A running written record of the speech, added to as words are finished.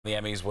The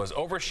Emmys was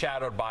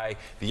overshadowed by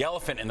the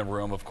elephant in the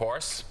room, of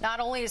course. Not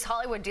only is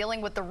Hollywood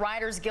dealing with the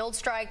Writers Guild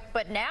strike,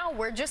 but now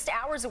we're just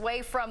hours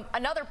away from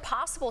another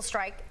possible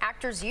strike,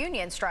 Actors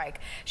Union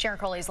strike. Sharon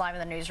Coley's live in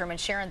the newsroom. And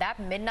Sharon, that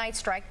midnight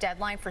strike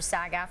deadline for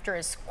SAG-AFTRA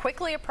is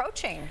quickly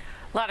approaching.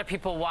 A lot of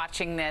people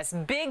watching this.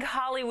 Big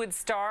Hollywood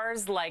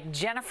stars like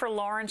Jennifer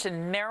Lawrence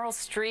and Meryl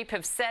Streep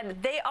have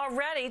said they are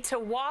ready to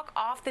walk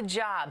off the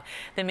job.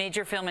 The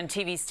major film and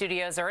TV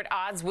studios are at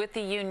odds with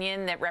the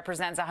union that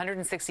represents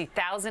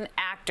 160,000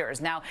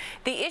 actors. Now,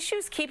 the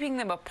issues keeping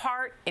them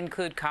apart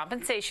include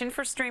compensation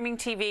for streaming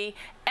TV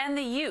and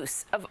the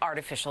use of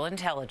artificial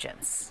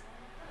intelligence.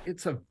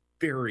 It's a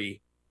very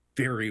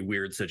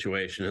weird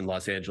situation in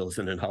Los Angeles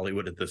and in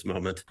Hollywood at this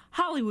moment.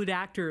 Hollywood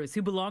actors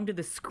who belong to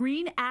the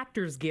Screen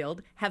Actors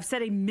Guild have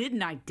set a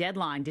midnight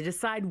deadline to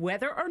decide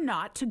whether or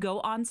not to go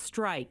on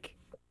strike.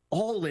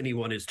 All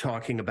anyone is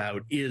talking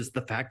about is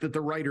the fact that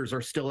the writers are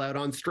still out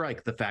on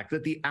strike, the fact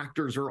that the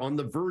actors are on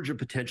the verge of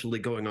potentially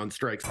going on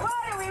strikes. What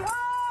do we want?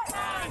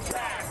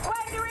 Contracts.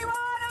 When do we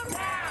want them?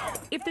 Now!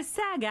 If the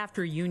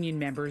SAG-AFTRA union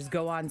members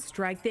go on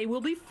strike, they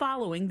will be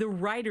following the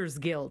Writers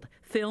Guild.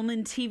 Film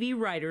and TV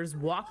writers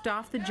walked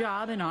off the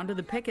job and onto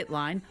the picket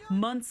line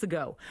months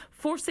ago,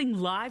 forcing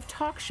live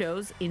talk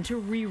shows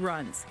into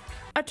reruns.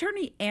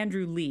 Attorney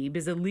Andrew Lieb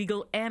is a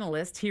legal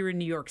analyst here in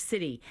New York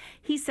City.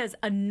 He says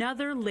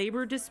another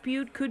labor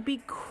dispute could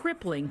be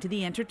crippling to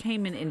the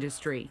entertainment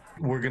industry.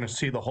 We're going to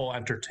see the whole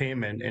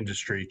entertainment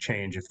industry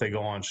change if they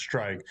go on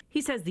strike.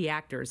 He says the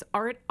actors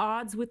are at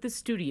odds with the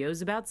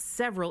studios about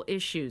several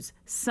issues.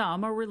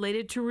 Some are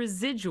related to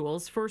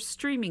residuals for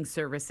streaming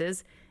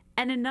services,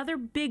 and another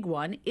big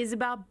one is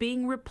about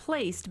being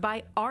replaced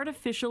by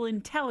artificial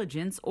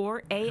intelligence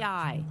or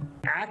AI.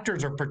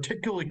 Actors are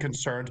particularly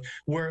concerned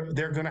where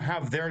they're going to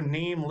have their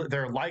name,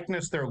 their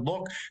likeness, their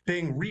look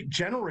being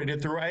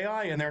regenerated through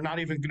AI, and they're not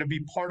even going to be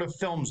part of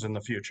films in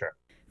the future.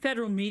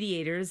 Federal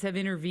mediators have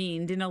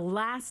intervened in a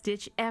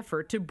last-ditch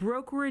effort to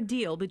broker a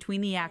deal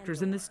between the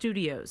actors and the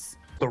studios.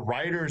 The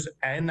writers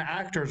and the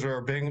actors are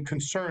being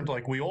concerned,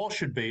 like we all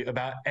should be,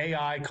 about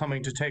AI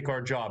coming to take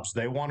our jobs.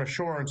 They want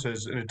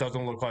assurances, and it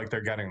doesn't look like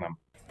they're getting them.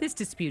 This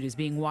dispute is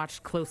being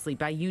watched closely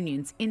by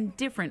unions in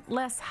different,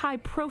 less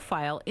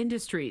high-profile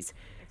industries.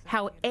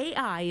 How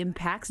AI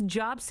impacts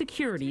job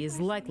security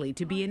is likely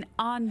to be an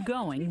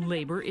ongoing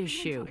labor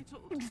issue.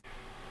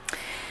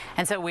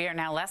 And so we are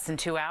now less than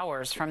 2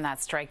 hours from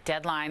that strike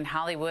deadline.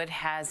 Hollywood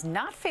has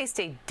not faced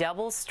a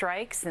double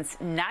strike since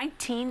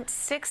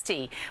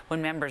 1960,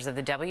 when members of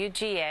the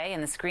WGA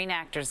and the Screen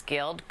Actors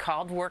Guild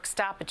called work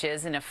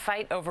stoppages in a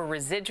fight over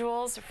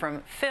residuals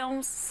from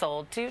films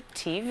sold to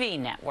TV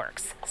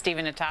networks. Steve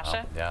and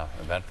Natasha? Yeah,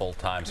 eventful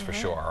times for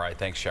sure. All right,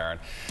 thanks, Sharon.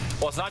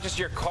 Well, it's not just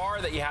your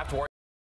car that you have to worry